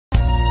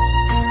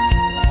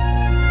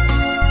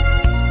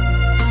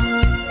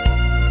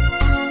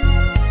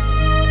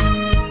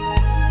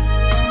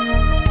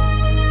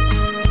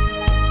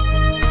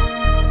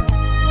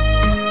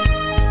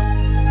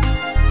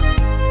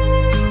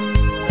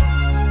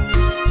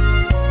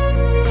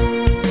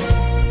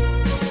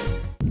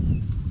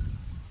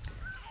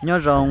nhớ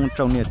rong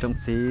trồng nhiệt trồng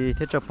xí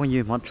thế cho phong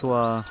nhiệt món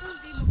chua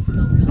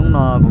lúc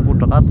nào cũng cũng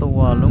trắc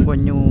tua lúc có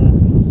nhu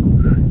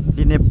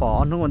đi nè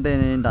bỏ lúc còn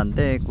đây đàn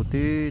tê của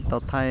thứ tàu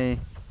thay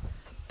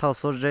thao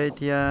số dây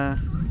thì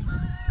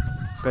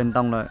cần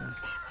tông lại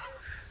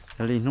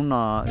thì lúc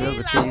nào yêu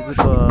cái tí cứ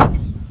cho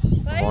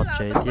bỏ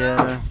chế thì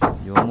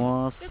dù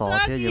mua sò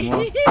thì dù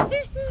mua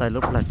xài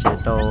lúc là chế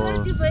tàu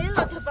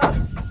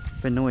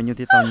bên nuôi như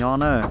thì tàu nhỏ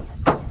nữa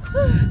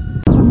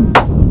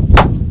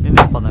nên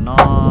bọn nó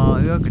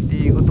ưa cái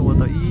tí của tôi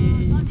tới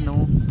nó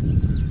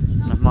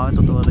nói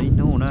tôi tới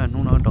nó nữa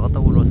nó đó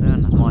tôi rồi sẽ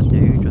là mò chế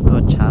cho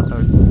tôi trả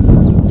tôi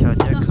chờ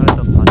chế khơi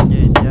tôi còn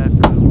chế chế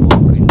cứ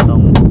buộc kinh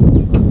tông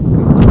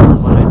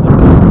vào đây tôi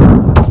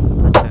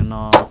chờ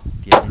nó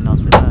tiền nó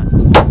sẽ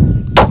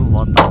cứ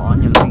vỏ tỏ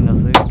như linh nó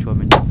sẽ cho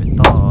mình phải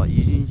tỏ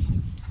ý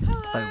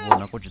tại vùng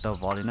nó có chỉ tao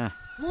vỏ đấy nè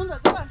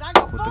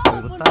của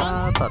tôi cứ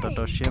ta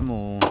tôi xem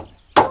mù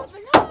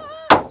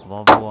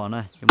vỏ vỏ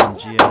này cái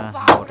mình chia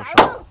vỏ đó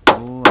sao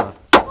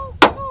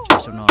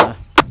chia cho nó này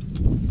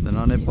để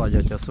nó nên bỏ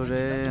giờ cho số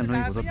đấy nuôi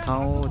của tôi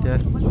thâu thế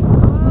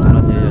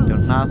nó chỉ cho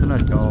na thế này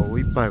cho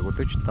uy bài của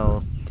tôi chỉ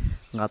tao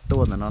ngắt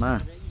tuôn này nó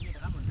nè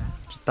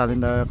chỉ ta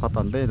lên đây khó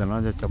tận đây để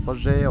nó cho có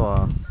dễ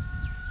và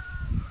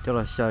cho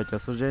là xài cho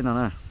số dễ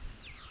nó nè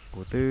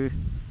của tôi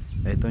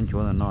để tôi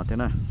chuột là nó thế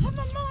này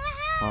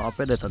ở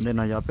bên đây tận đây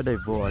nó ở bên đây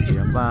vừa chỉ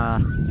ba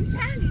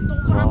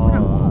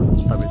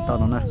tại vì tao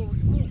nó nè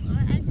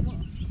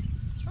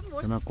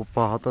cho nó cũng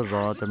bỏ tao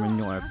rồi cho mình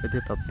nhồi cái thiết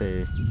tập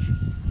tệ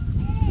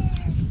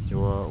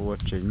vừa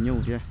chỉ nhu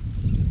thế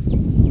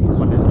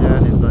còn đến thế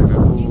nên giờ cái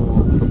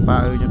khu thứ ba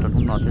ư nhưng trong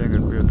hôm nọ thế cái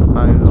khu thứ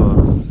ba ư rồi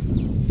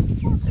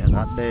hiện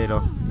ở đây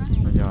rồi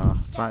bây giờ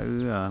ba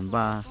ư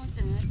ba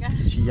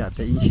chỉ giả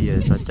tới chỉ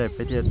cho chạy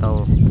cái thiết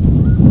tàu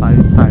ba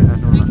ư xài ra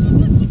thôi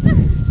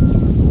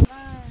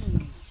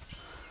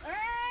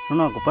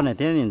nó cũng bên này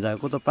thế nên giờ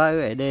khu thứ ba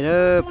ư ở đây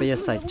đó bây giờ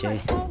xài chạy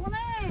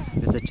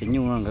bây giờ chỉ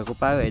nhu rồi cái khu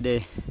ba ư ở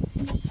đây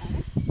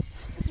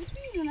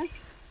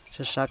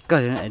sẽ sát cỡ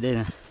ở đây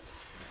nè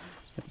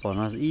bỏ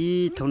nó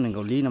ít thông này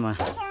cầu lý nào mà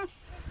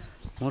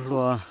một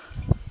lúa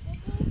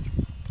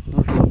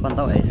con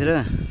tàu ấy thế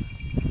đó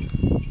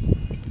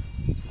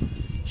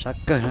sát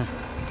cỡ nè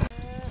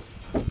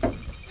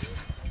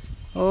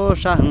ô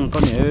sang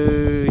con này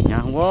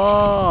nhà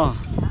quá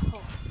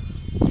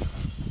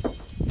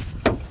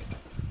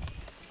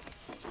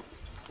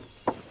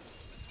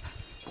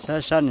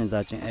sao nhìn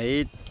ra chừng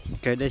ấy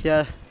cái đây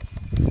chứ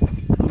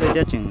đây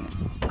chứ chừng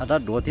ở đó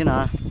đuổi thế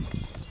nào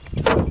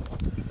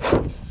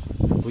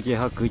bây giờ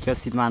họ cứ cho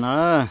xịt mà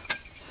nó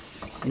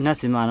nó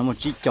xịt mà nó một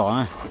chiếc chó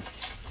này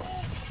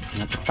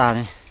ta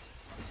này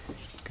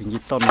cứ như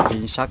tôm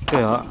thì sắc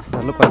cửa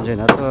lúc bạn chơi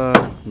nó tôi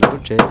lúc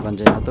chơi bạn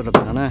chơi nó tôi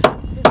là nó này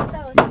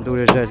mình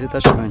đuổi ra thì ta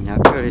sẽ là nhà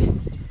cửa đi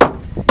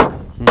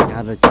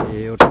nhà rồi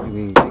chơi ở trong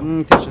mình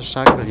tính thì sẽ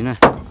sắc cửa đi này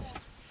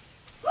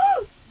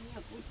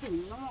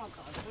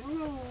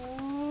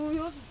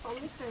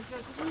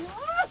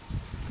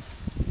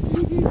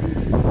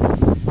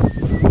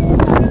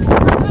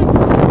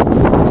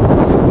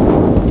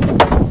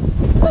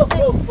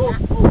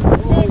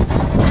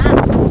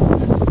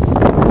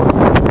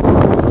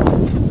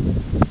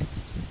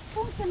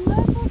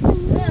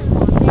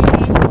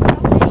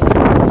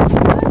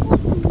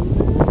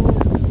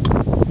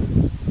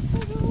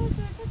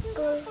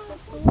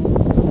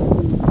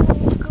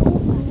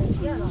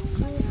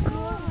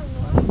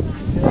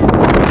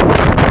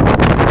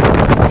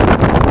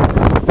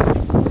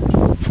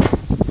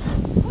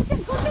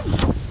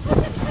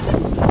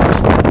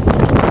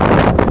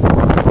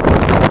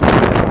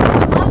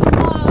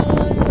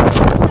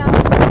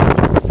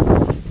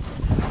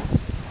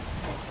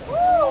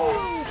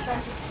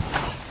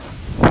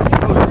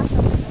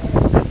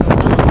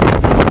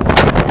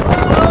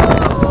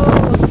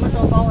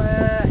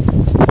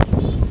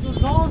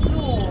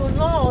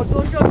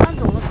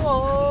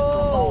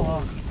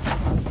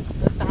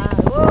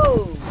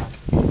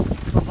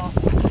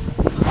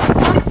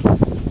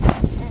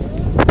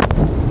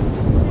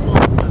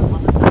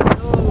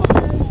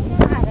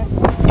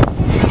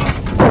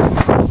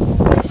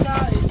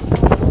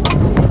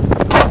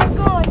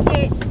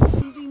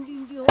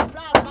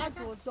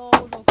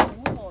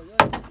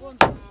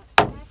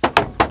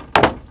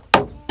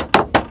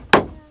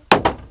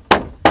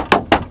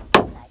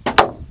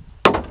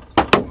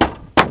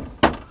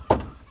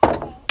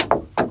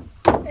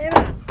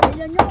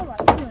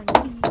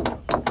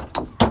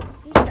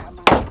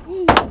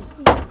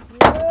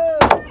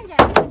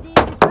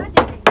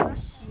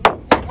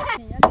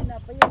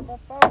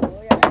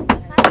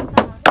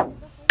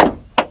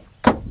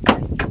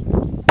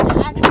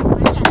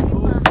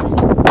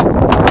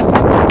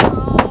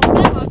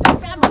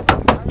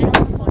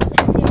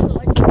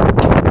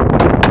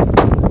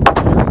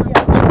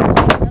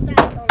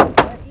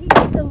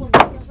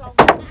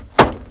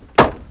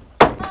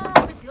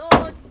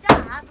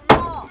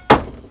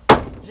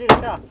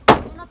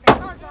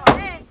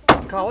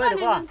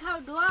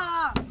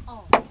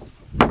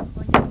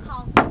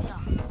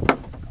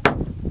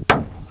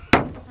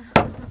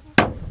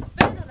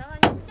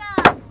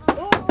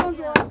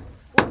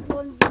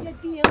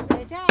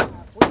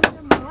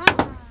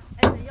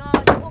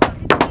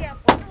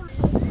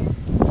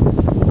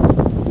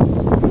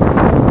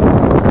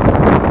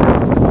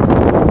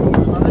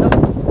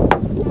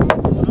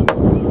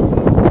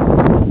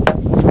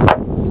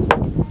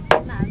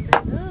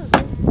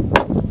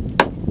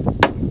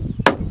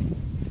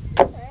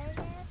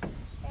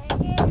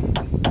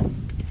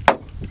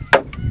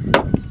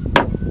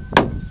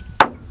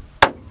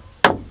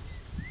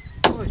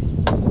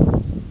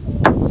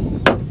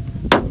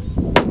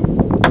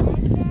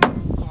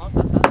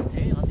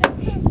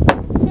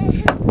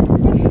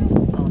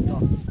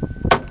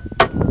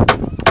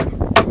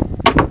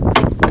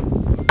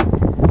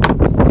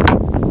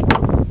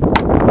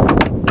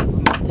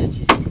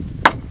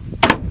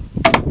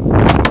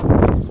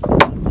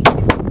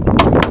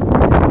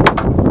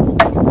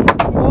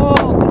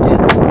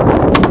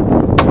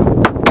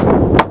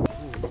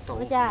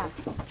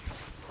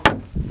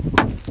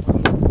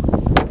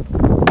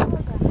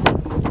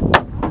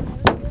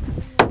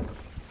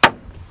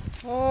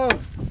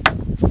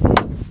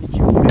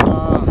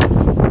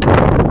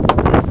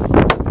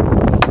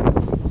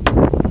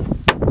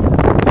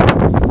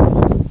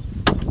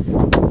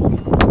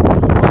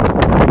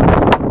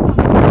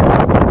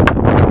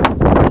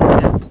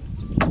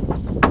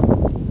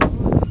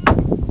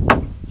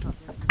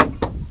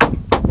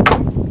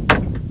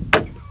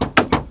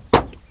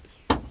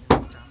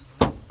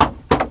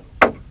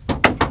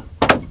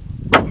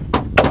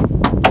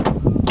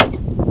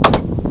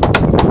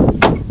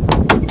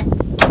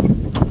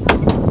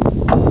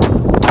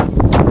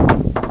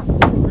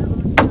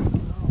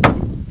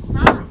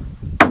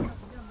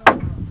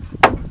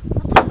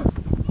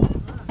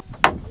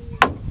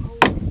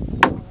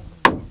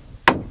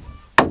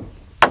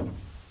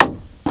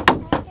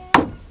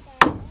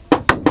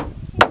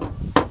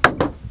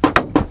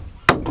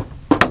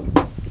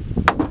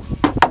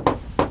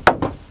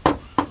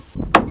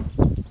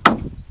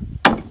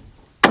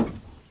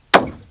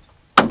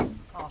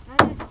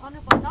con được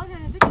còn đó cho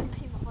nên biết chừng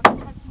thì mà con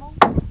thật mông.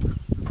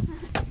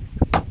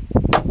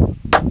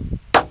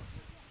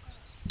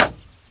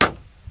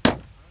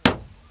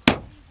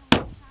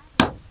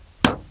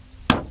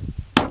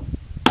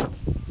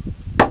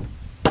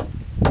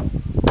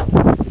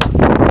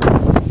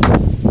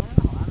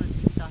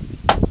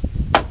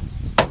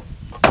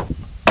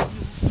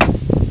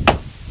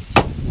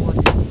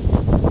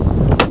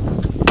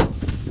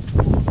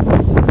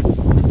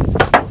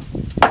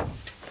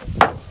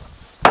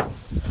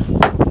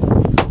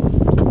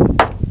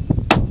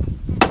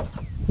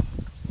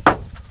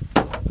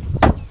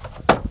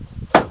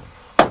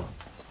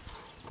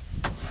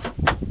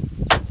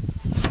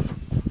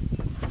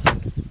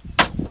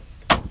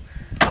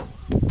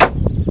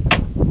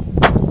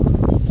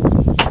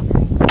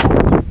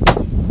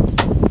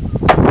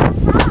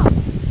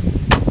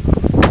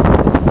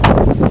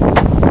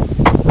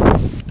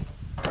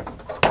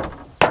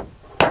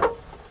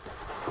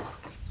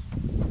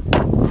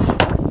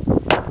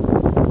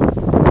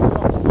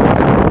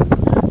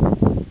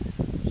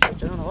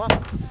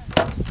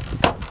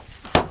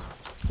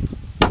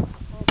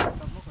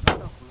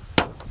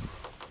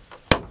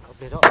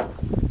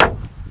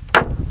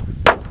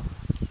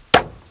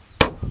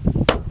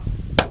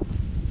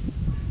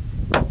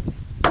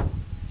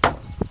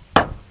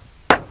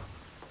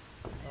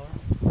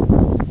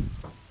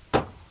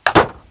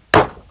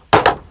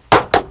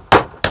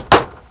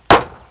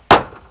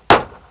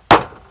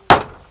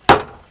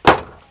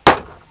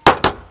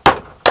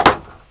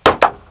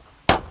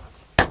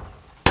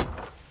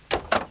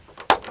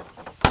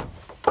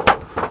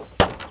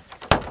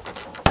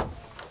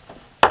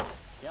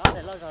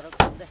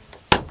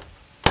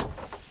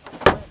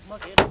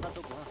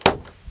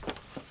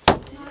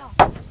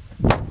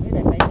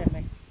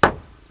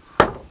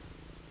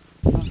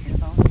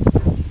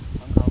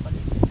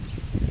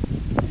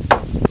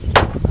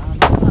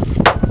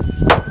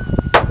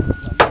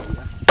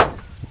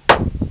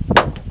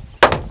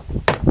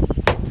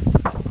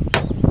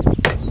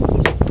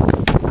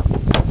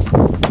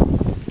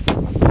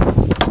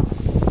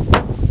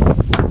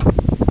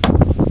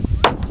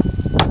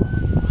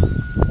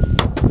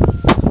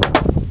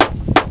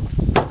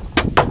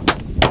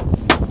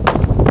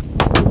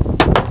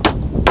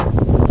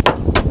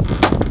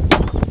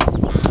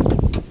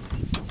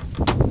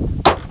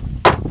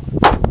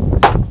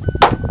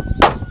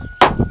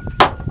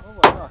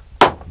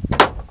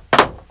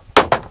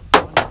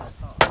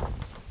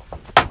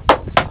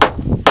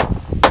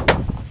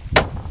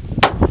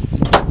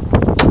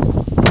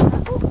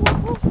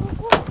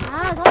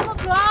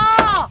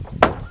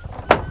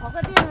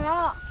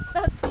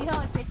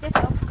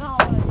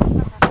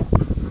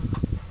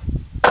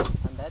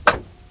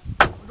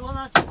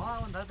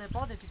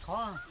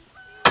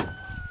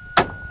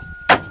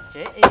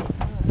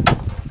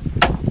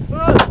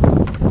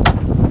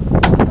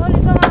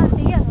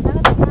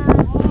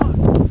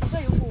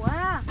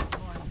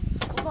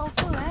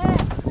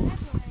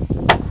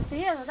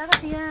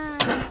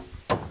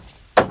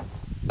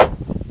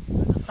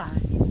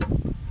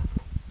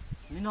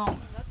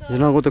 Giờ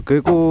nó có từ cái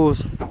cô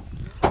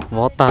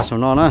vỏ tà của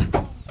nó nè,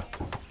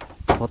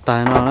 vỏ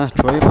tà nó nè,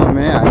 chuối pha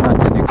mé ấy là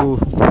chỉ đi cô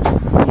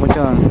muốn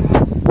cho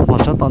vỏ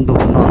sắt toàn đủ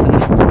nó thế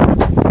này,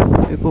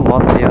 cái cô vỏ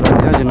tiệt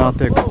rồi nhớ chỉ nó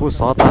từ cô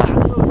sọ tà,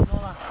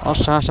 ở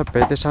xa sắp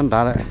bể tới sân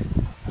đá đấy,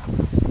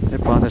 cái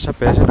bọn thì sắp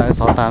bể sân đá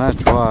sọ tà nó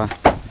chua,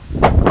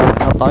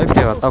 nó tới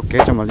kia là tao kể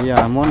cho mà đi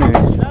món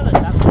này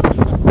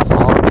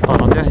sọ tao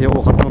nó thế hiểu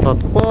không trong đó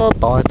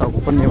tỏi tao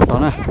cũng có nhiều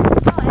tỏi này,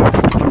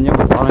 không nhiều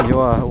tỏi là nhiều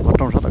không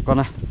trong rất là con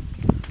này.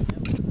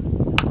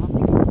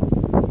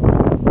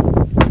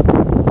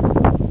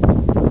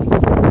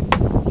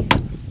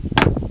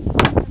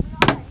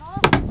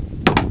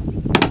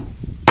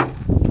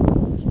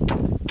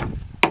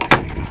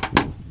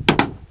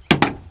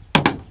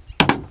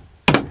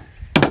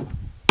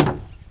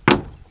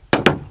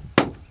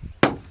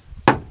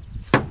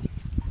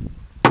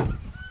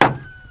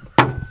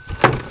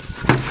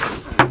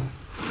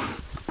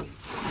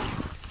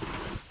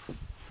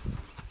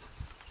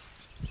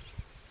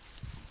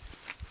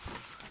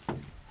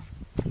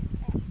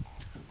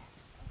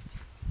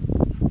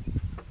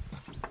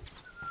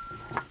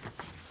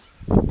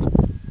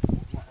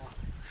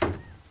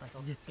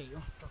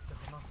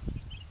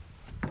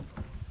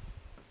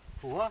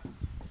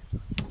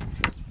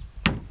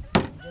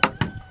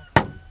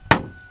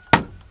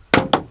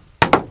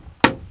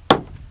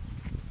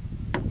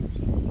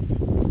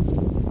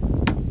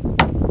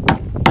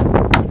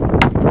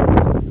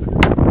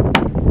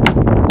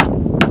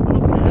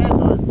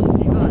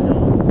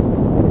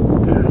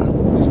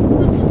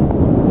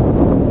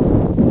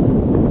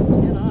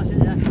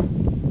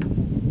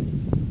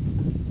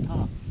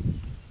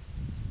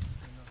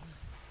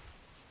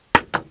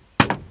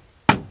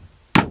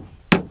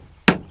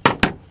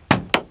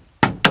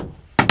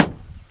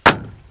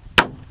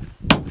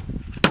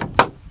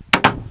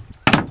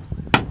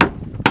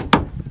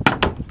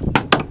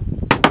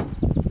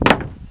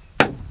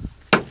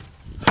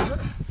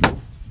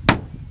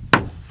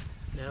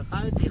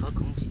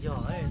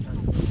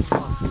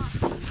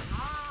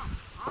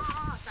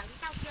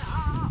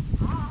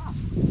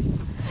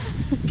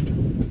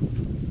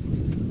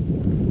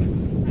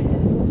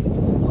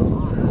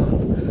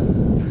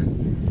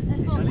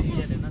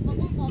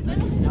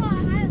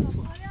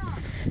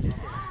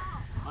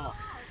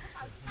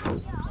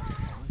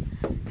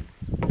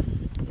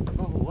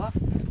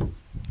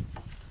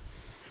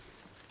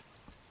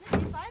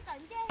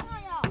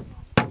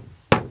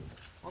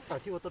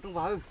 tiêu tao trong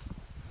vào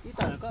ít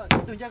tờ có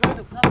từ ra cái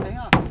được năm đấy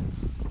à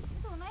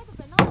tụi này tụi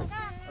phải nấu rồi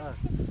cả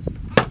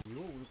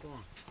yếu cơ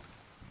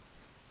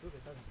cứ phải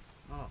tao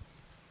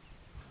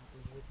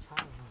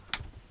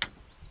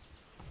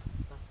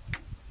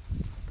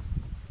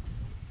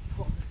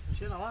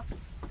xíu nào á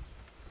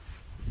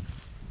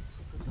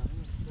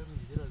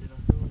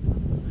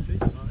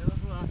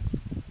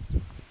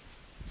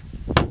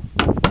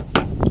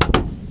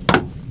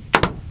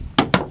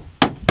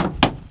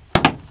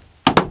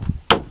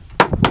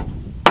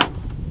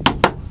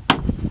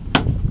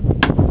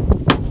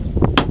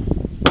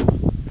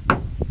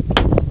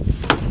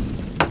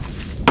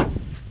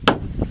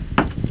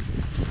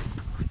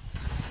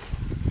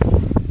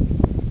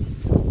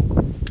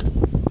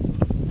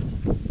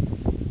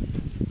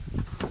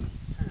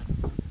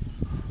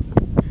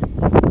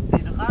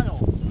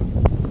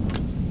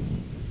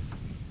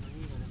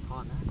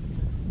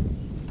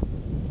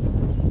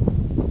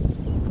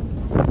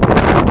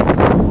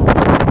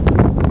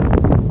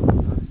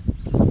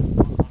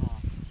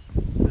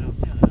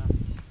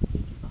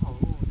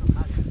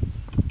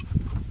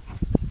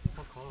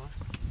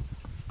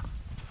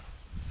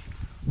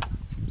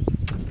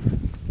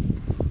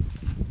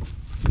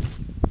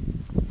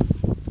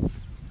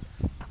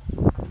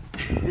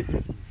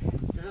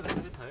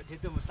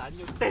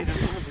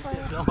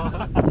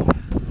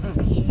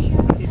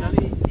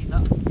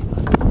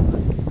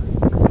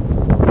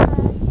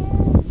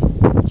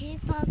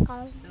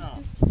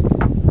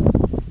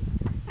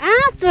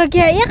tụi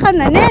kia ít con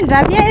nữa nên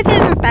ra biết ít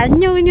rồi tán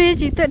nhu như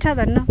chỉ tụi sao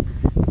tán nó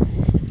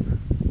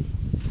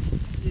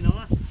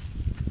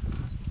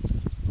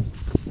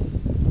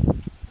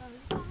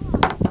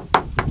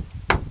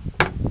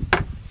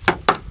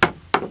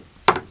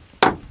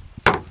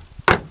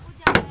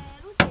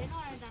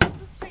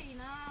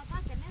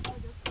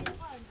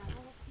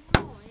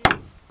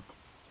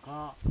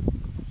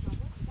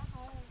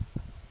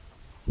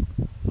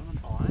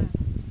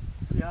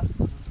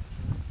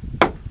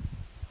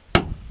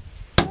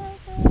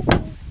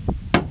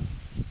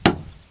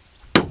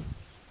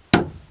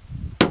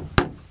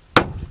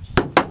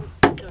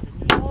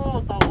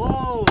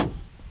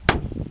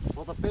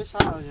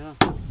sao rồi nhá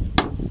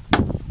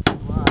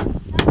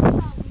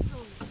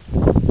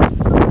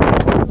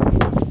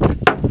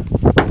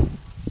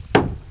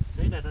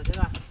đấy này thôi chứ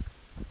à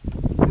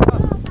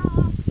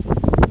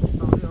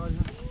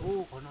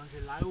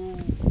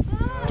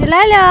chị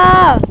lấy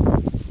rồi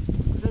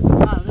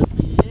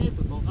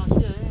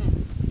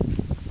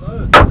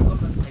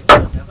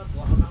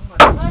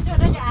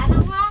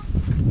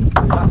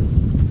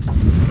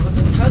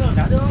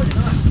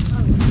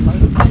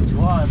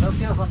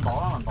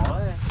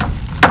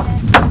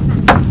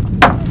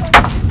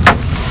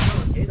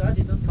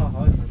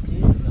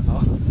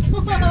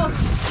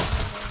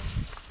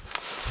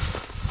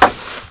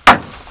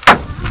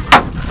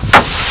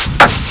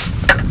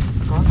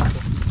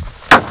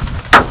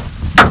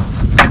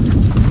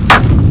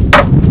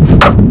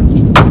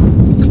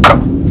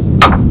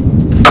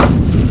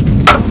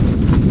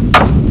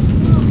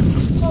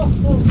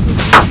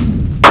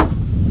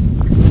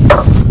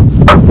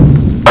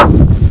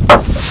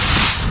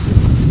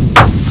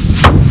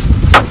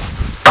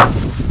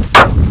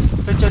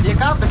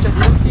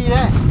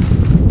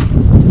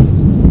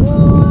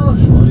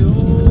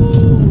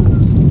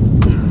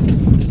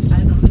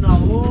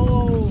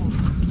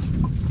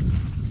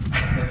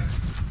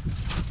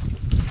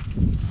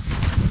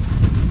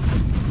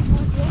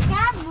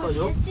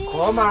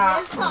mà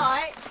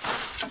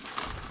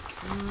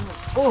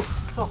ô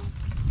sao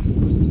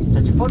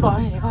chả chỉ có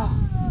đói này không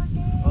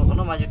còn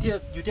nó mà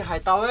dù thì hai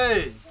tao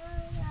ấy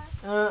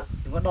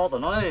đừng có đo tụi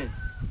nó ấy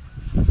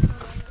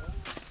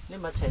nếu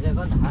mà chạy ra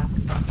con thả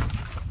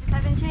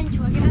ta lên trên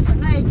chuối cái nó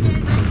xuống này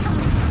chơi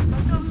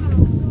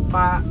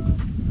mà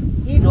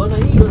ít đồ này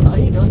ít đồ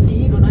tới ít đồ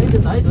xí đồ này ít đồ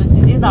tới ít đồ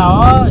xí thế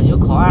nào yếu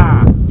khó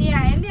à thì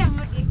em điểm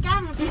một cái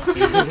cam một cái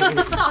xí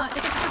sỏi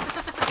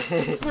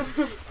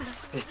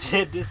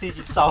chết đứa xí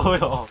chỉ sâu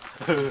rồi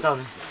sâu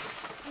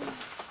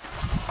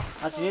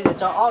à chỉ để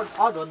cho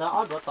ó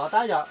đồ tỏ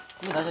tay giờ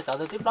nhưng ta sẽ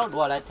chọn tiếp đó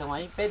đùa lại thường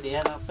mấy phép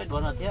đĩa nó phép đùa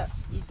nó thế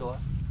ít đùa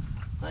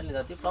nên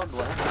là tiếp đó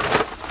đùa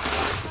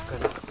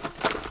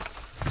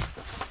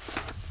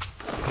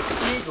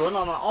ít đùa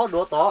nó mà ó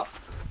đùa tỏ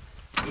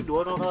ít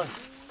đùa nó thôi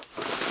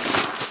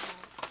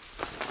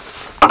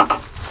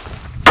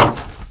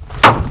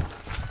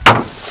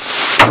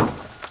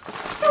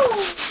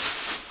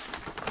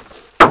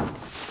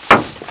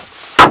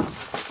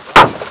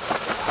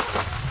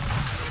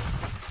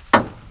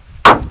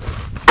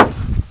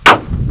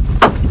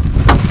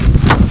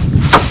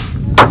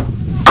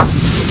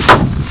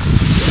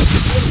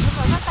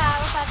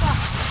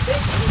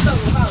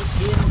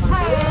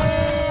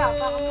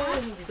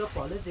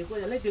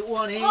lấy từ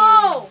uo đi.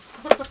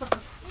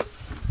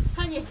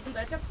 Hai người chúng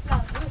ta chấp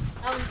lòng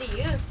ông tỷ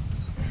ư.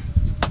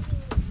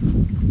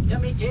 Cho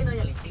mấy chế nó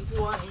là tiếng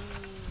uo đi.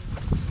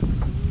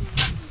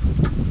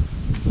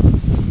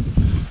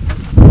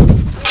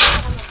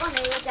 Con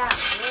này chả,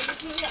 cái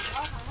chi vậy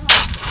có thắng rồi.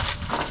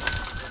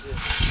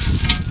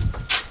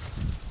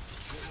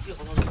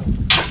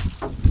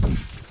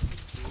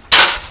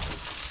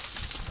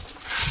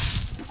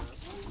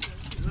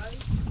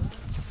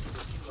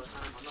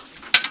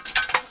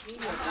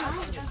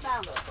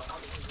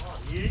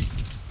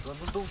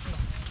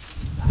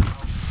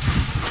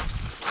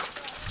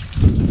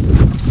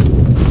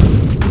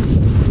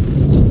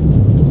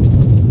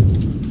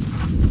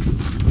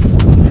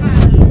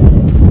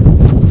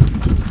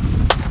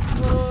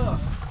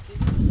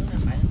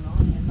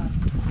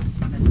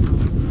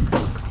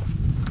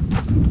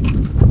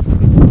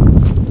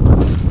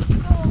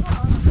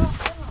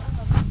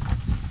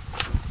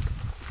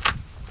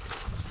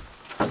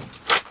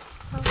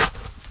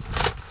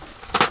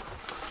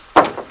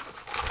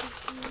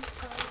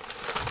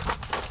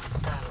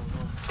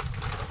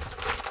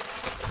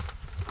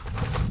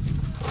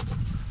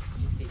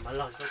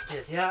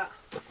 sao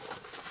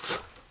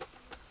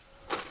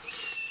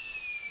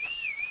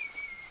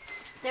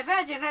chạy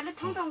về chạy ra lấy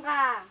thông thông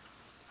cả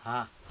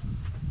hả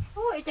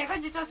ui chạy có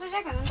chỉ cho số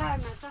cái nó đây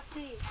mà cho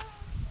xí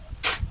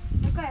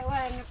nó cái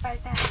qua nó bay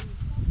ta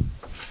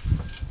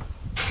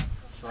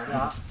xóa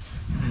đó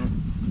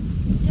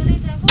giờ đi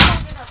chơi cũng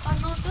không được con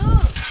nô tư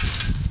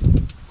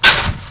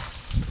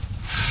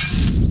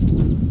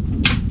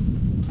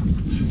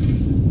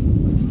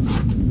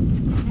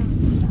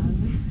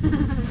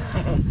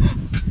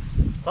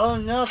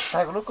thôi nhớ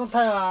thầy của lúc con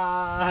thay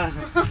mà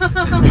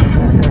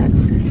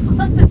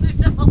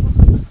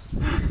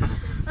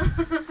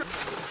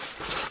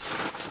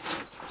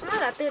nó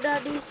là từ đó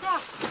đi sao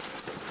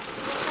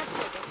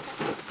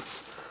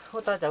hốt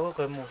ta cháu có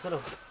cười mù sao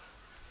đâu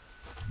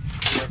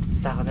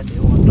ta có thể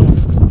chịu hoàn trung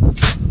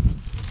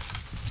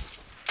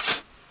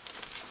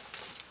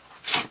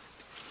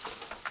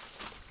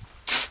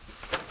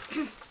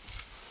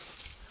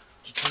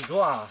chỉ chịu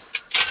rõ à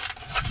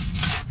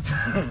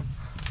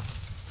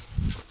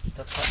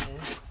ta thật đấy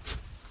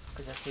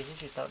cái giá xí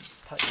chỉ tạo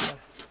thật thôi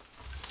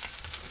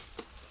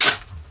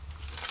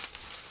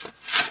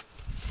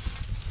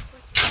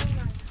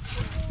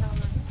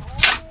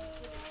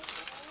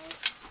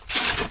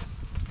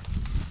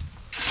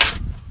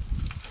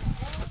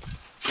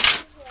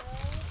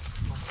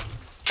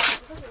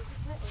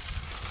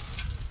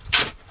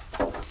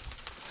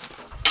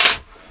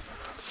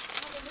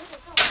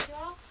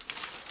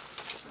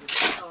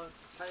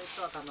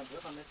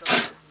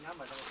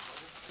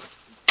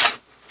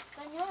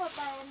ta nhớ là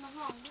tay nó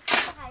hỏng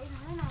cái thầy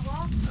nó nào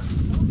quá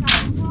nó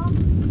cào quá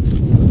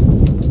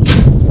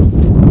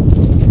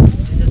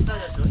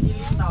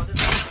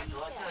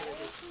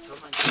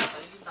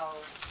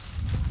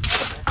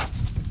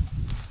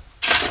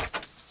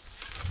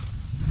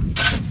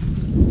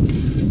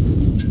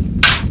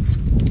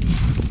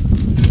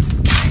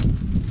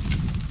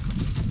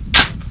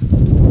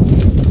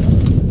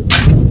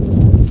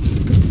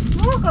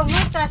còn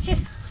mấy ta xí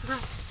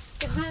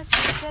cái má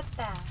xí chết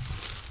ta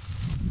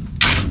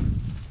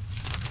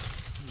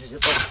giờ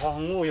tao khó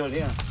ngu rồi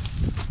liền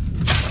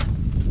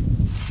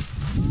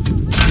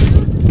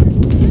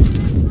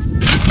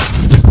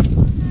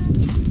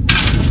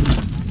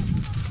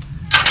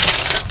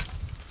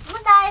nó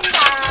đây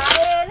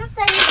là nó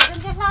chơi như cái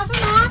chân lao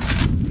xuống nó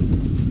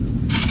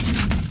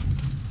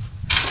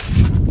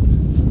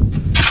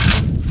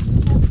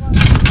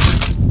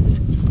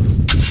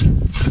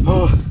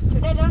chỗ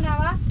đây đâu nào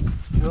á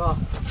chưa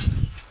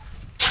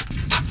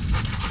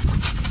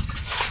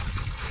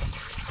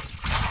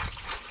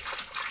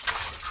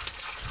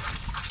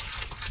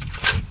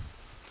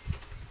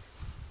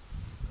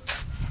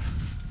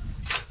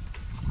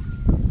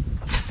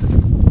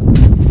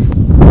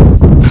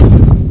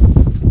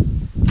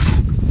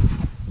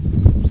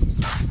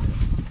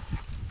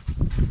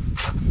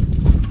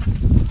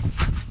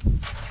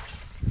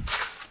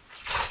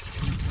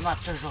mặt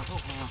trời rồi thôi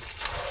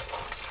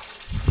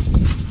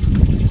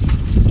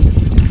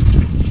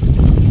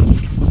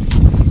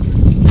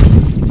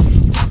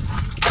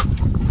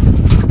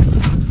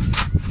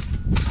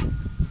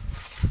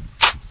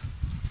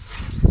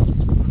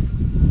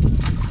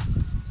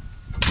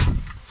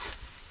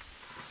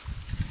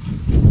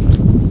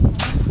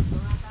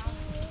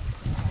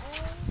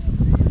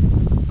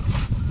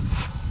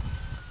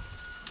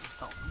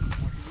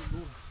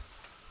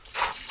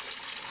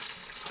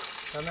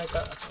hôm nay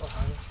ta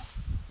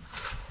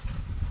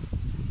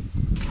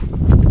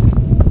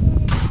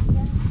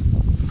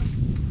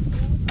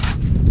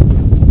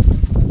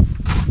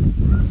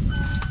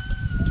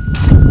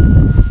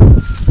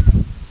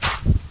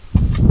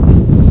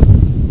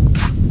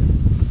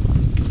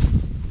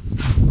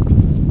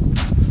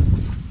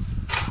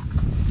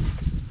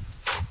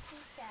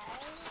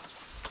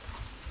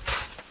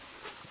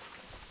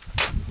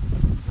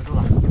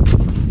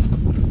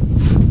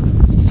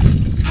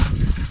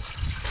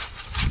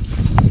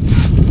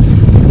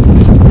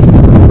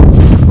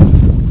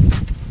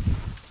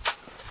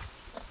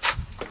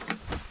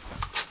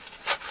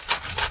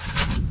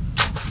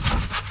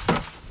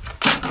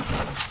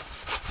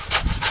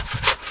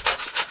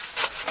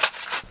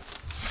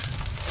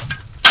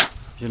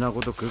chỉ nào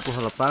cũng tôi cứ của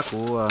hợp tác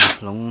của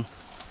lòng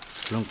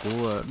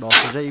của đo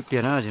số dây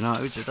tiền á chỉ nào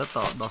ước chỉ tất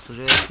tỏ đo số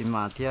dây thì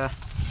mà thia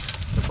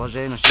có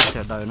dây nó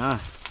sẽ đời nữa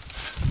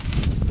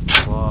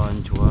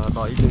còn chúa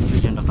đo ít được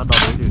chuyện là phát đo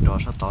được đo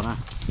sát tỏ nè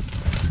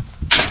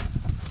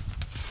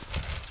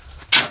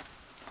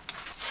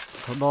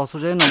thọ đo số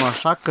giấy nào mà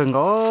sát cần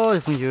có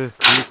không giờ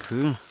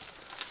cứ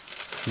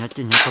nhà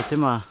chị nhà tôi thế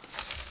mà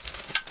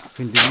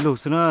phim đi lục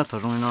xưa nó thọ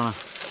trong nó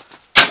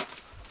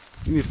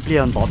bị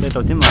liền bỏ đây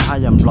đầu thế mà hai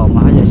dầm lòng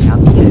mà hai dầm nhát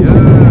thế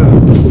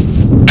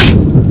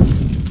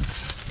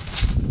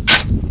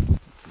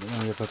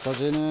giờ phải có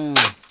giấy nữa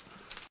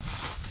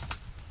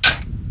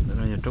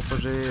rồi giờ trúc có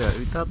giấy ở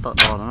ít tát tọt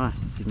đỏ nó này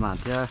xịn màn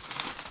thế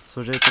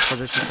số giấy trúc có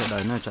giấy sẽ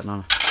đợi nữa chặn nó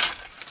này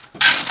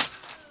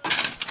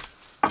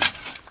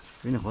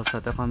vì nó khó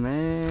xài ta khoan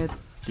mấy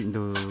tịnh đồ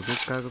lúc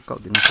cá có cậu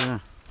tiếng xưa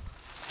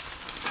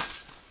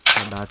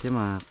đá thế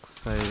mà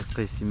xài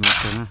cây xì mạt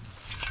thế này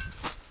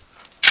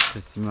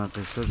cây xì mạt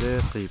cây số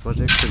đấy cây bao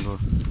giờ cần rồi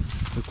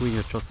tôi quy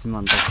nhật cho xì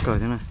mạt đặt cờ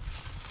thế này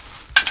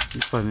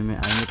ít phải mẹ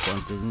ai mới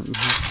còn cái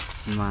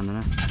xì mạt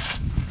này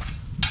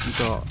ít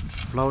cho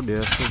lâu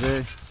để số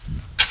đấy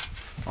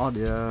ở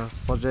để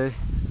bao giờ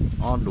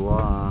ở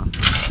đùa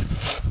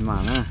xì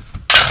mạt này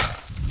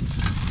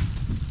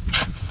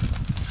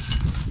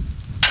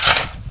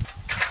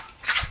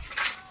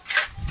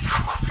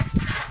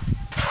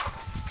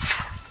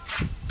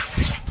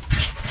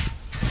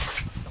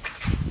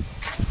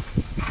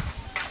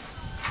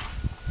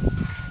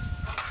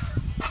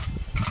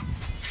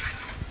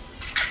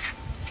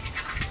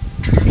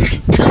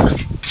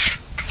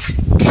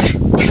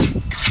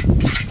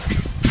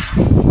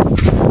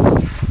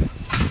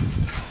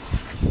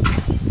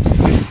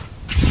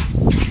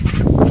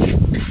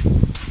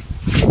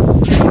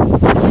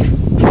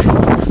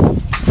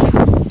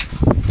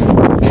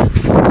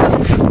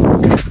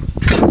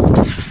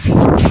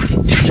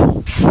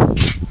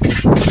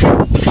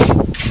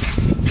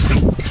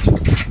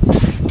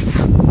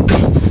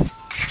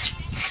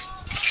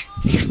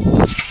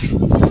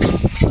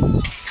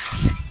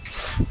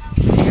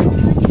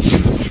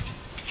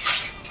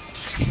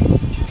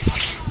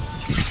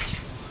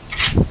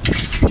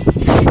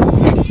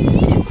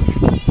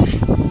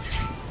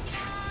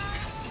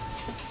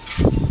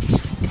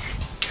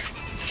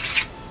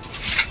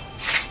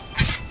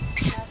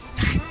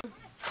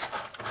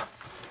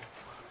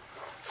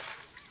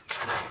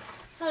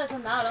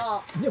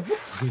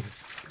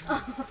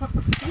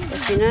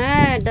chỉ nó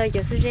đôi chỗ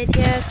số dây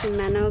theo xin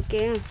mà nó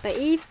kêu phải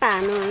ít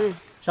bà nó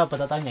sao bà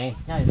tao nhảy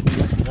nhảy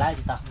lại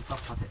thì tao không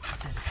có thể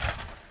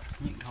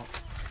nhịn không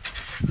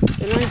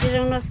cái nó chỉ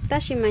trong nó ta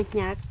chỉ mà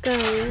nhả cơ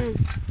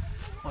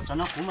cho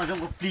nó cũng mà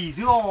trong có pì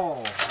chứ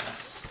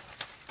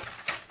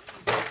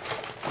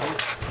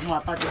mà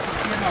tao chỉ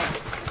không biết đâu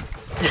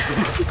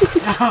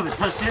nhưng mà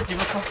tao sẽ chỉ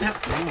có biết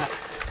mà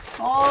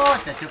ô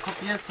chả chỉ có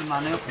biết mà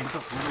nếu cũng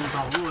tao cũng không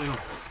giàu luôn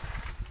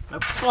nó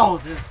bao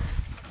giờ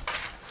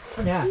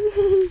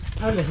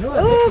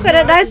cái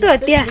đó đói tuổi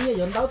tiền.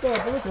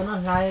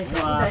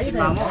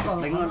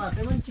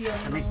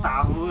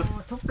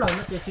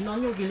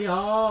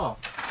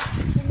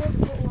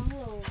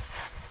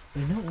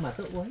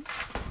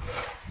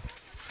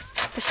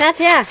 Sát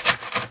thế à?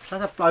 Sát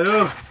thật bời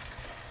ư.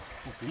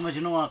 Cũng mà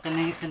chứ nó cái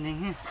này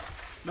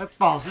đói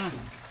bỏ chứ.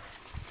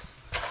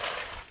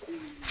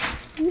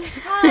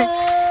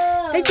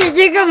 Cái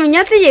chị có mình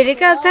nhớ cái gì đi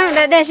cao sao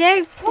đã để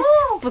sẽ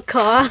bực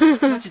khó.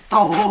 Nó chỉ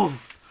tàu.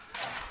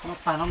 Nó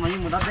tài nó mấy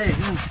mà đắt đấy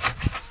chứ.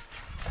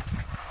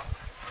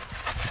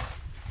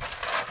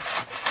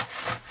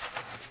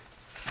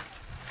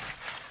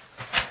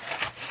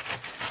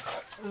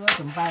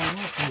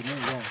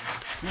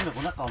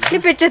 Cái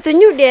bể cho tôi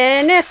nhủ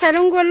để nè sao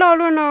không có lo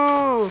luôn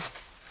nó.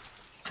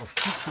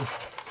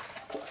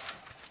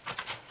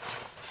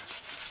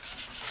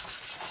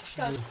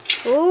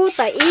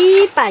 Tại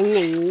ý bà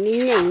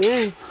nhảnh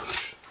nữa.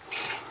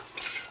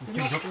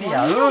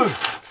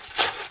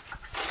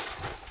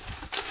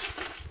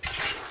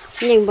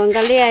 Nhìn bằng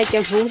cái lia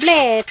cho không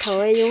lẹ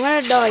thôi nhưng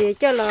mà đòi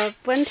cho là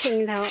vẫn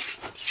thình thảo.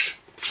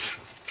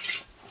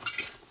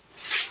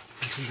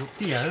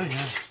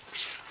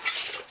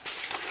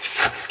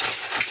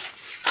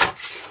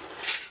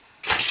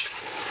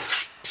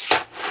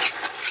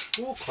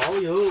 Khó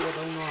dữ ở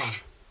trong nó.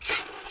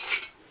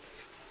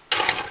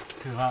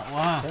 Thử hạ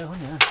quá.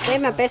 Đây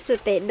mà bé sửa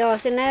tệ đo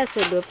xem nè,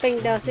 sửa đũa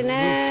pin đo xem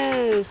nè.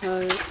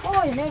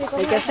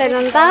 Để cho xe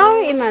non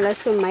táo, em mà là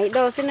sửa máy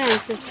đo xem nè,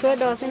 sửa chúa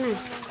đo xem nè.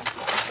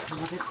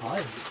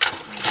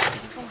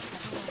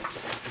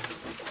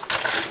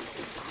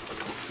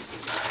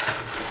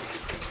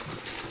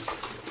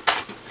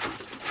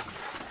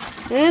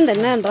 Để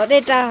nó đó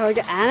đây ra hồi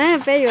cho án á,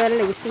 bé vừa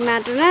lỉnh xì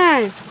mạt rồi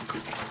nè.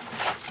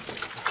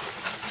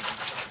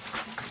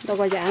 Đâu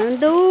có dạng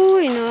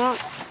đuôi nó.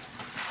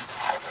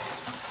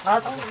 Nó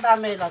cũng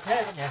đam mê là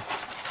thế nhỉ.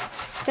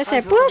 Cái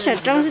xe bút sẽ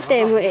trong cái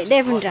tề mùi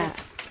để phần trả.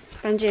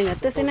 Phần chuyện là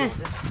tôi xem nè.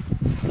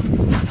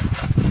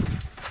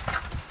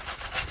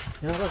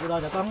 Nhưng có đó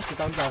tao chỉ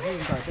tao giờ cái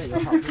giờ sẽ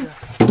học đi.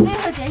 Bây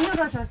giờ chỉ như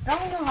đó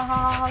trong nhưng mà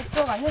họ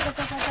cho vào như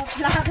cho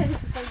la thế.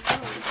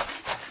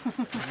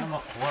 Nó mà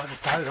khổ thì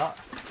chơi đó.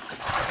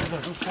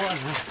 Rồi cũng khổ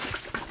nữa.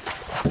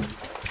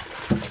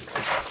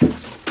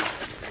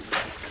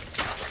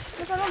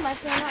 Cái đó mà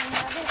chơi lại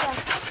mà bây giờ.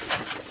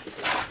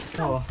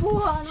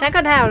 Sát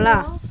có thảo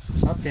là.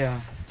 Sát tiền.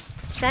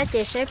 Sát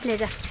chế xếp này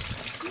ra.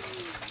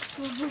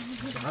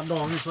 Ăn đồ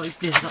như số ít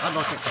tiền cho ăn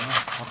đồ sạch cả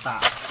nó tạ.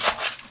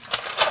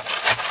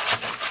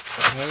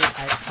 Thế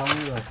ai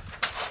không rồi.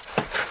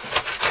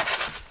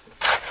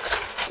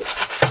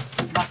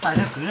 Bắt xài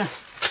nó cứ này.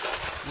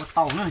 Một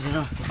tàu nữa chứ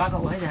đâu. Bác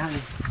cậu ấy thì hàng gì.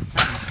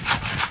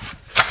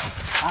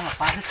 Bác là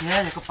bác thích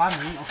thế thì có bác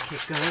mình ok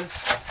cơ.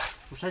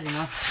 Không sao gì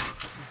nữa.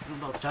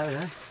 Nó đọt chơi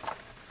đấy.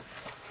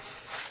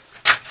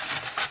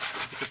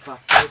 Bác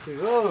xài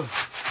thử.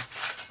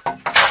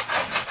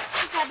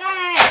 Cả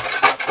đây.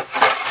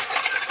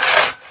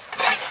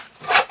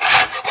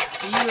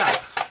 Ý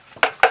là.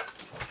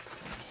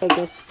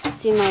 Cái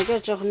xì màu cho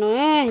chọc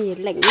nó gì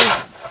lạnh nữa.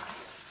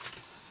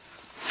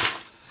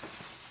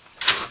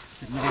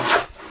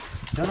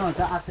 Cho nó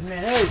cho ăn mẹ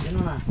ơi, cho nó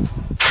nào.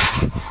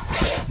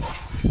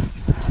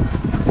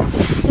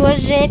 Xua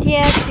rễ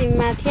thia xì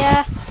mà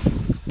thia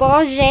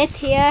bó rễ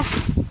thia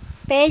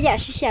bé dạ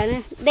xí xả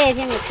này đè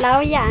thia một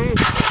lau dạ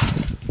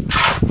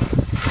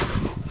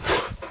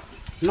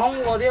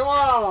Mong ngồi đi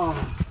quá.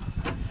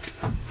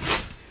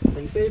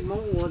 Tình tê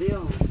mong ngồi đi.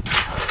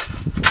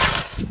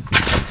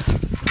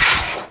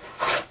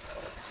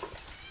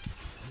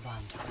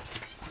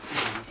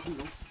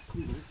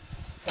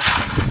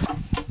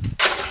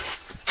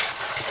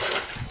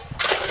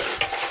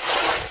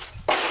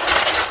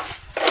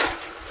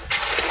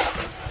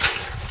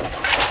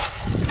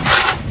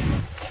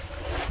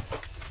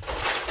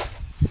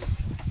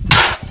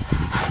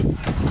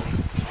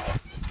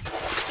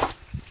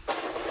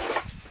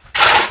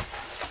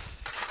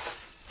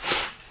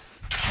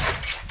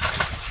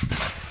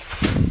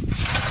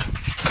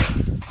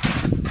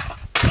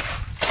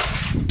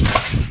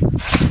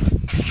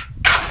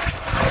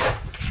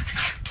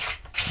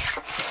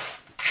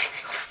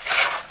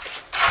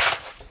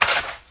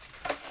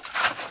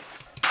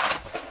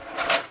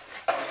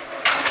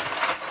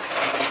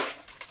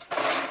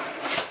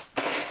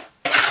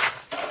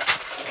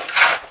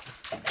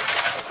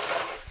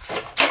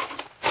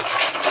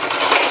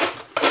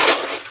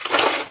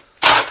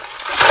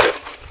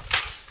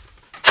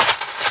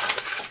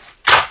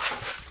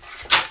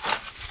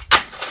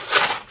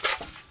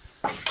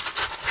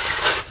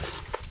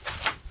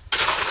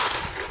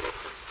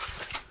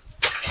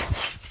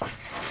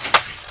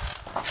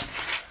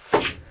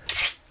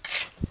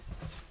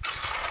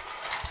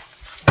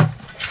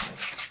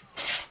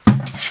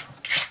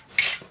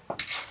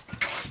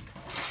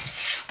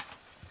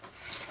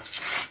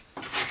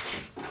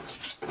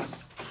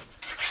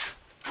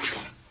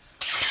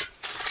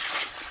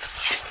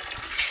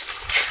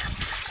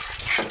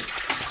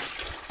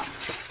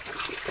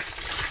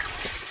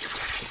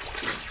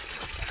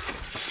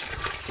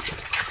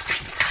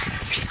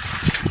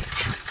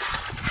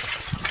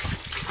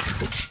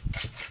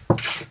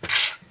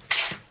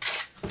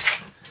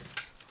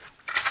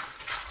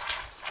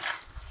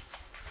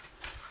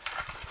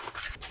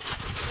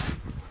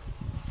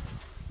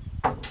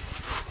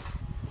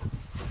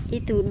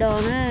 ít tủ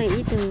đồ nữa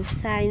ít tủ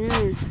xài nữa.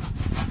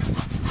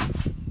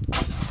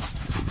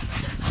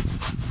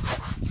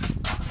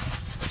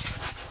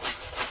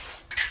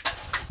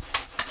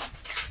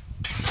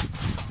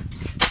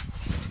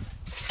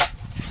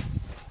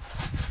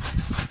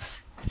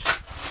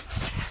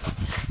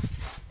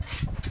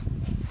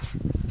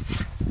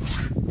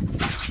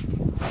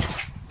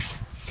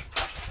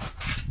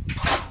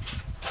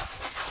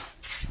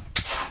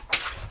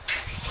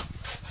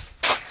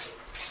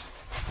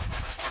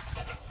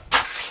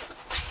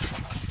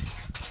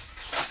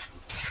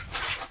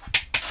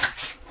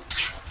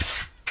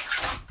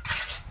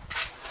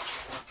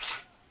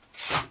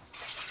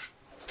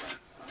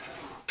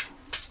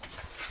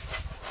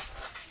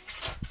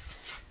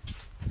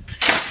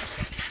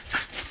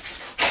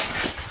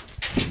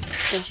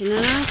 Để cho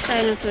nó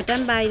xay nó sửa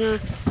trăm bay nó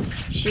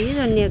xí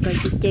rồi nè cái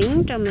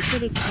chính trong một cái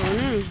đi khó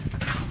này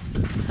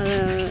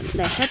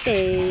để sát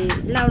để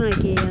lau này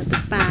thì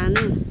tụt bà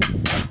nữa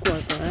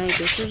của này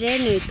cái số rễ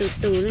này tụt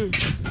này.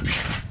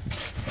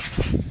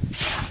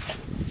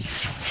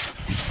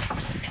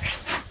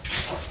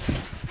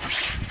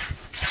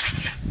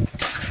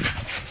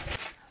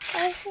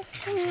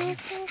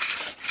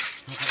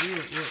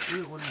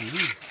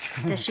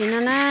 Để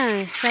xin nó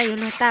xay vô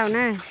lúa tàu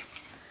nè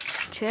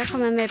chuyện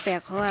không em bẻ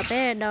khó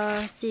bé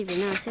đo xì với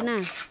nào thế nào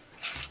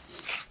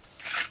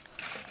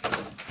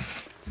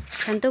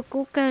thằng tôi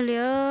cú cơ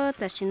liễu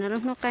tại xin nó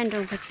lúc nó canh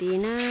đồng tí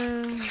nó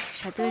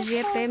chả tôi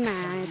giết bé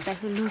mà tại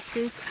hư lưu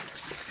sư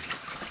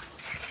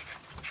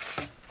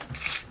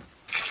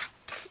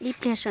ít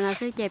kia sao nó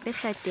sẽ chạy bé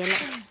sai tiền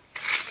lại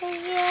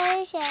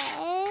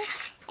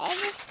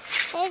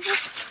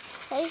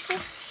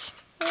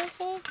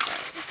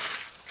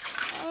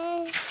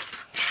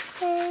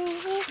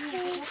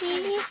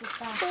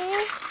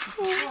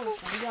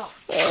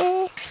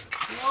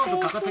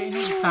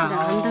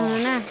đó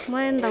nè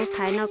mới đầu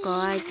thái nó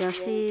có ai cho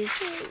si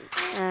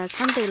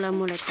thăm từ là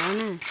một lại táo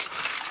nè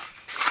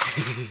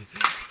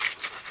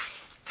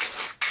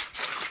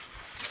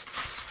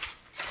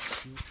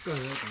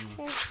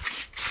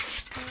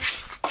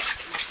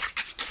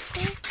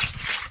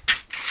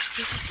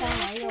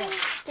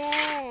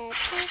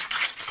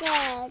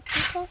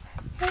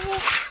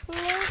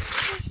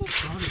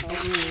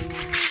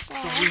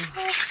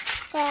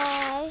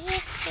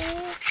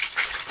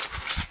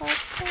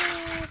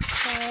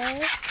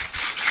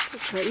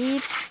cho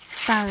ít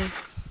tàu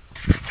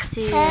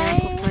xì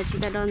có chỉ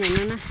ta đo này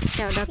nữa nè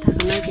chào đó thật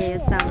nó dễ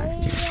chào lại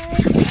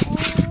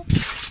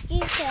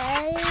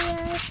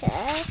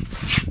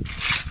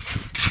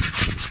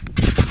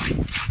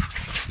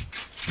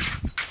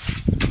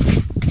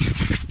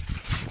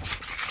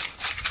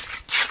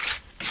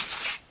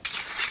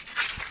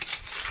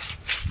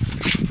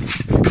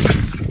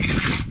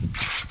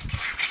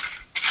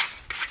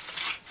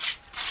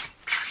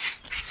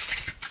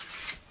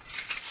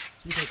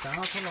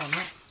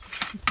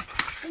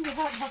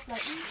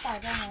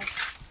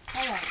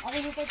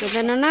rồi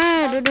bên nó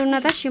nói đu nó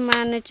tắt xì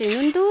mà nó chỉ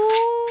muốn tú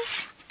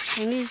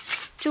thằng đi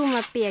chu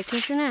mà bịa kia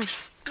xí nè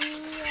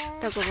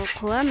tao có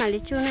khóa mà lấy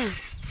chu nè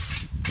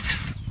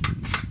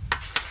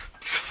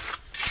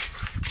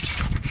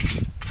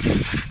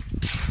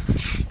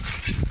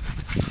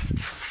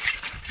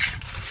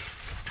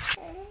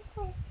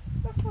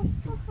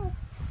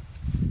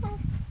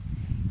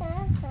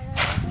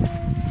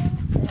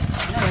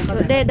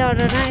rồi đây đo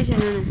rồi này cho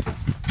nè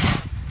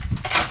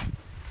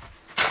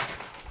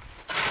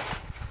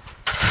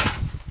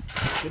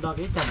cái đó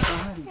cái chồng con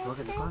ấy, có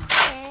cái con.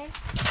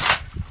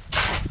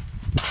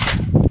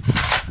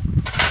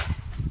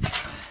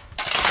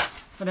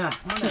 Cái này,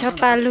 cho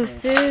ba lù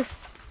sư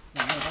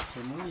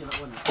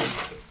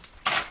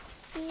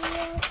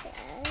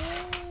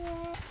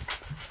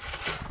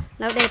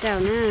lâu đây trào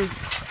nè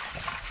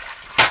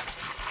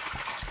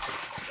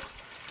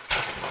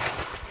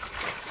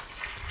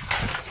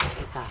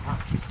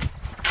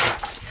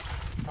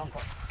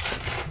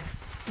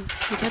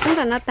cho chúng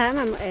ta nó tái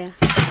mà mẹ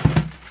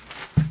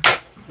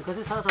cái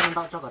sao mình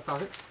tạo cho cả trâu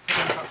hết.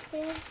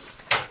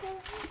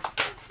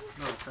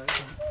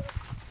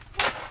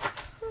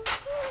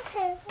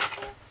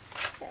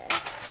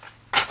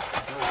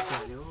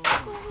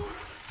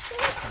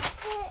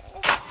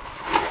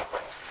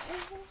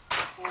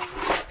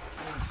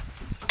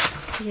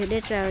 giờ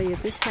để trào giờ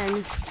biết sai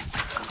nè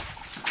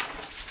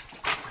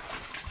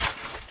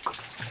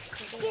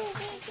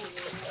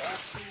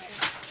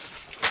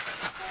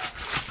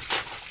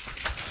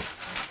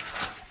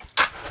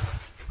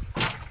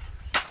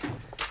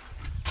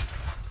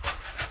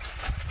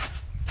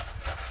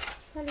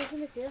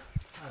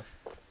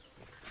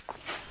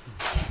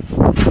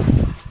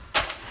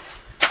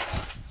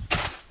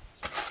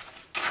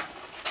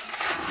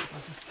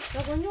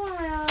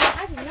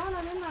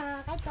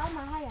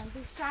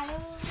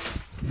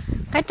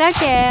cái trái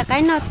chè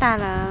cái nó ta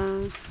là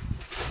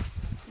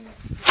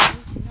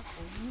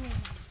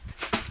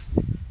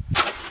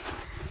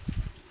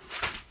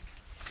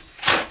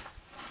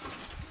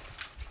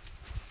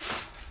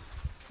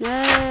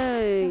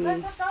đây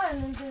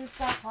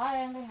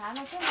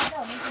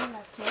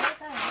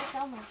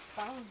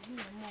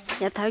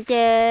giờ thảo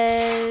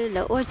chè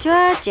lỡ ô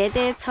chúa chè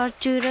để cho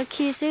trừ ra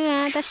khi xứ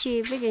á ta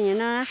chỉ bây giờ như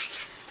nó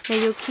là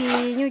nhiều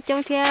khi như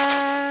trong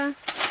theo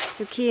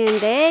khi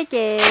để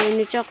chè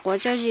như cho quả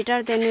cho gì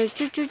ra để như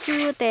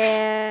chú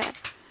để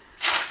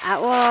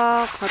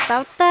ô khó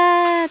tao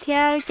ta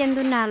theo chân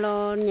tôi nào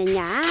lo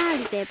nhả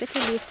để biết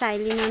thì đi xài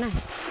lên nó này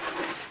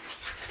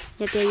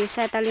giờ thì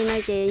xài tao lên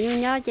này chè như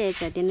nhớ chè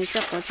để như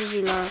cho quả cho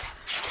gì lo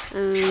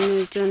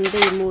chuẩn bị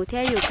mùa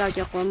theo yêu cầu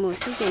cho quả mùa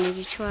xí chè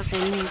như cho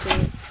cái mùa chè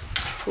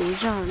củ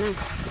giò này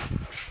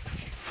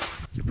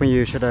bây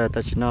giờ sẽ là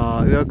ta chỉ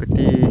nó ước cái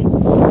tí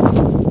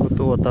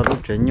của ta lúc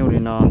chơi nhiều đi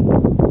nó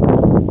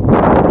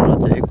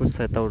chỉ có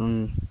xe tàu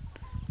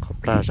khóc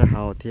là ra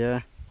hào thì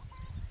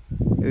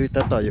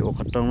ta tạo dựng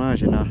hoạt động nó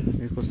chỉ là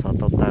có sáu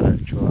tàu ta lại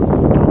cho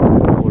trong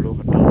sự hồ lô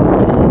hoạt động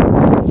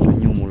cho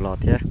nhiều mùa lọ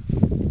thế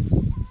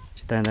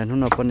chỉ tại này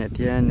nó có nét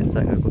thế nên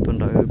rằng của tuần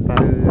đó ba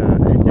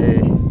đây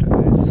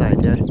xài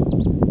thế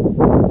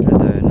rồi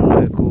đời nó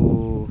nói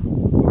cô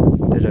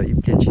thế rồi ít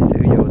tiền chỉ sử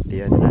dụng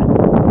tiền thế này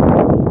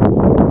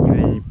nhưng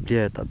mà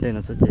tiền tạo tiền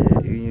nó sẽ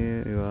chỉ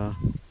như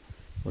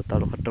ở tàu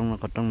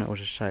hoạt động này ở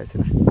sai thế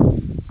này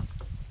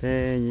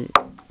thế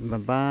mà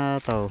ba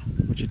tàu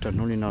một chỉ trần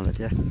không đi nào lại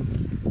thế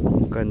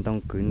cần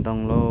tông cứng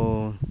tông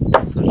lô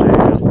số rẻ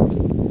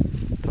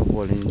tàu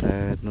của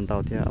linh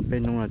tàu thế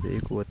bên nông là chỉ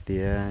của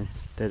tiền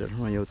đây là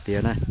không nhiều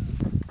tiền này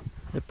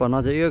để bọn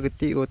nó chỉ cái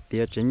tí của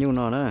tiền chỉ nhiều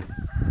nó nữa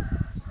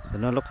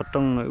nó lúc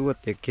trong nó ưu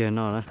tiền kia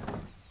nó này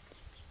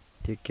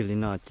thì kia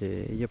nó chỉ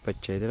giúp bạch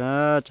chế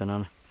đó cho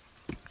nó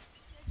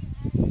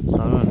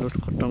tao là lúc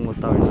trong của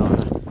tàu nó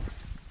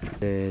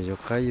để cho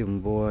cái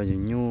dùng bùa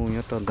dùng nhu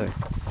nhớ tròn tới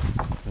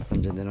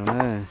còn chuyện nó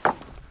này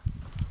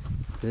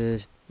để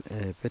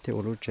thì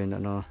ô lúa chế nó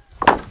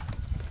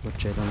lúa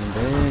chế nó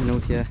để nấu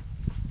thiệt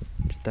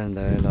tận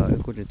đây là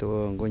cái gì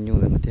tôi có nhu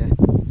là nó thiệt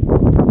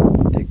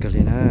thì cái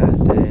này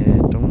để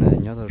trong này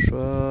nhớ thôi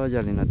số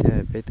gia đình nó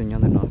thiệt bây tôi nhớ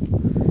là nó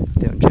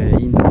tiệm chế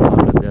in nó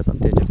là để tận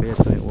tiền cho bây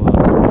tôi qua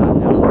sản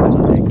nhớ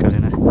nó thì cái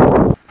này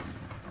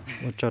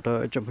cho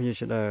tôi trong bây giờ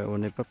sẽ là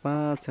ổn định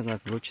papa xem là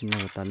lúa chín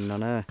nào tận nó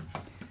này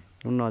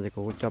lúc nào thì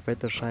cũng cho bé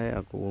tôi sai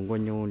ở cũng có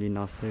nhu đi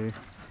nó sư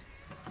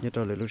nhớ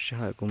cho lại lúc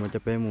sau cũng mà cho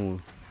bé mù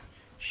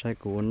sai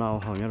của nào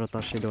hầu nhau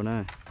tao sẽ đồ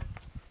nè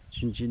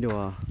xin chỉ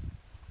đồ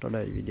tao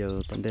đây video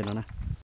tận đây đó nè